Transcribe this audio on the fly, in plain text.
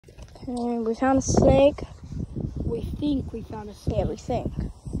And we found a snake. We think we found a snake. Yeah, we think.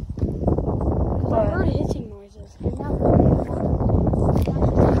 I heard hissing noises. And that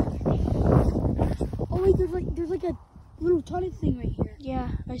oh wait, there's like a little tiny thing right here. Yeah,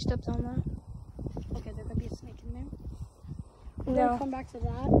 I stepped on that. Okay, there could be a snake in there. We're No. gonna come back to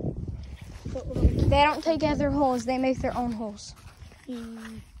that. They don't take out their holes. They make their own holes.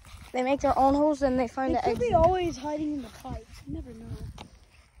 They make their own holes and they find They the could eggs. be always hiding in the pipes. You never know.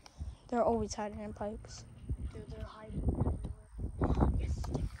 They're always hiding in pipes. Dude, they're hiding everywhere. Yes,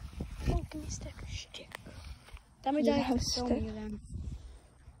 stick. Oh, give me a stick. Stick. That means I Yeah, have to film stick. you then.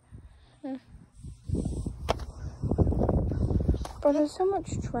 Bro, there's so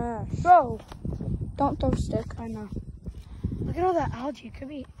much trash. Bro, Don't throw stick. I know. Look at all that algae. It could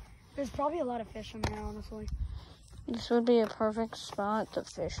be. There's probably a lot of fish in there, honestly. This would be a perfect spot to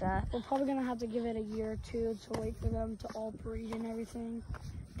fish at. We're probably gonna have to give it a year or two to wait for them to all breed and everything.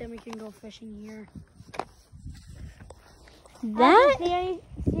 Then we can go fishing here. That? See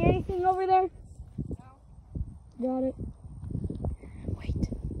anything over there? No. Got it. Wait,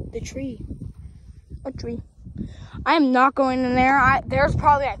 the tree. A tree. I am not going in there. There's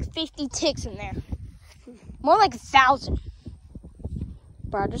probably like 50 ticks in there. More like 1,000.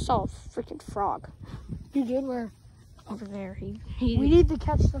 Bro, I just saw a freaking frog You did where? over there. We need to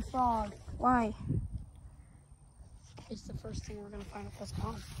catch the frog. Why? It's the first thing we're gonna find at this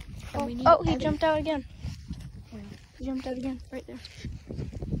pond. Oh, he jumped out again. He jumped out again, right there.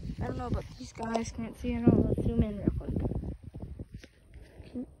 I don't know, but these guys can't see. I don't know. Let's zoom in real quick.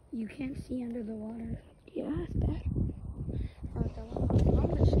 You can't see under the water. Yeah, it's bad.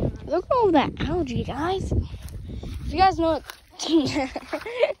 I'm just gonna... Look at all that algae, guys. If you guys know what,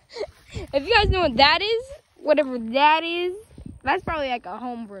 if you guys know what that is, whatever that is, that's probably like a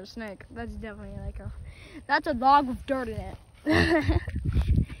home for a snake. That's definitely like that's a log with dirt in it.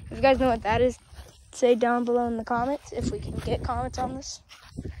 If you guys know what that is, say down below in the comments if we can get comments on this.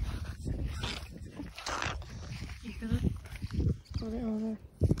 You hear that? Over there.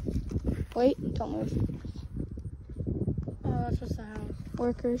 Wait, don't move. Oh, that's just the house.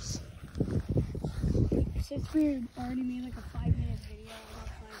 Workers. Since we already made like a 5-minute video about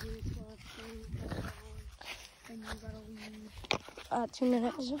 5 minutes and you gotta leave. 2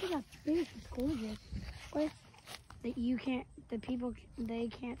 minutes. Oh, look at that fish. It's gorgeous. Where? That the people, they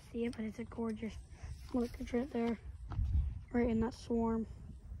can't see it, but it's a gorgeous. Look, it's right there. Right in that swarm.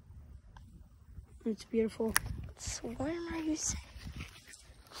 It's beautiful. Swarm, are you saying?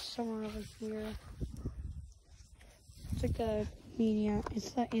 Somewhere over here. It's like a medium.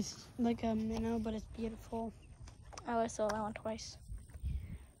 It's like a minnow, but it's beautiful. I only saw that one twice.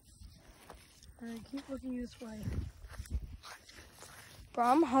 Alright, keep looking this way. Bro,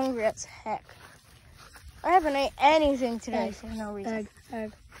 I'm hungry as heck. I haven't ate anything today Egg. for no reason.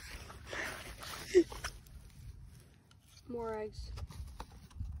 Egg. More eggs.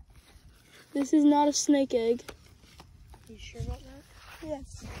 This is not a snake egg. You sure about that?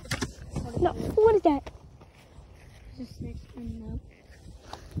 Yes. No, what is that? There's a snake coming up.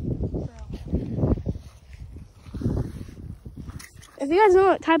 If you guys know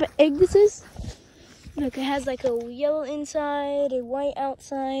what type of egg this is, look, it has like a yellow inside, a white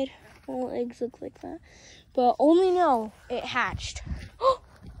outside. All eggs look like that. But only know it hatched.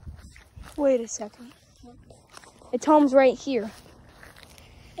 Wait a second. Its home's right here.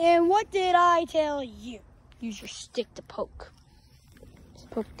 And what did I tell you? Use your stick to poke. Just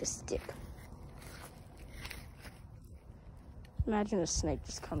poke the stick. Imagine a snake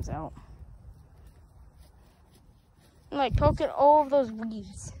just comes out. Like poking all of those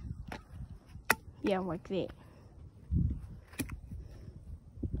weeds. Yeah, like that.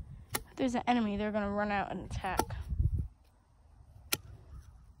 If there's an enemy, they're gonna run out and attack.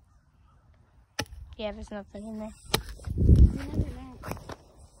 Yeah, there's nothing in there.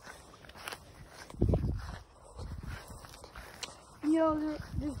 You never know.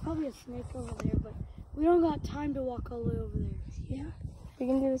 There's probably a snake over there, but we don't got time to walk all the way over there. Yeah. We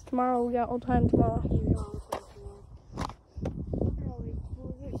can do this tomorrow. We got all time tomorrow. Yeah, we got all the time tomorrow. Look at all these.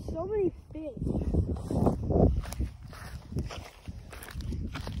 Well, there's so many fish.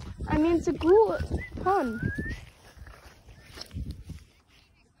 I mean, it's a cool pond.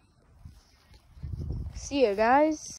 See you guys.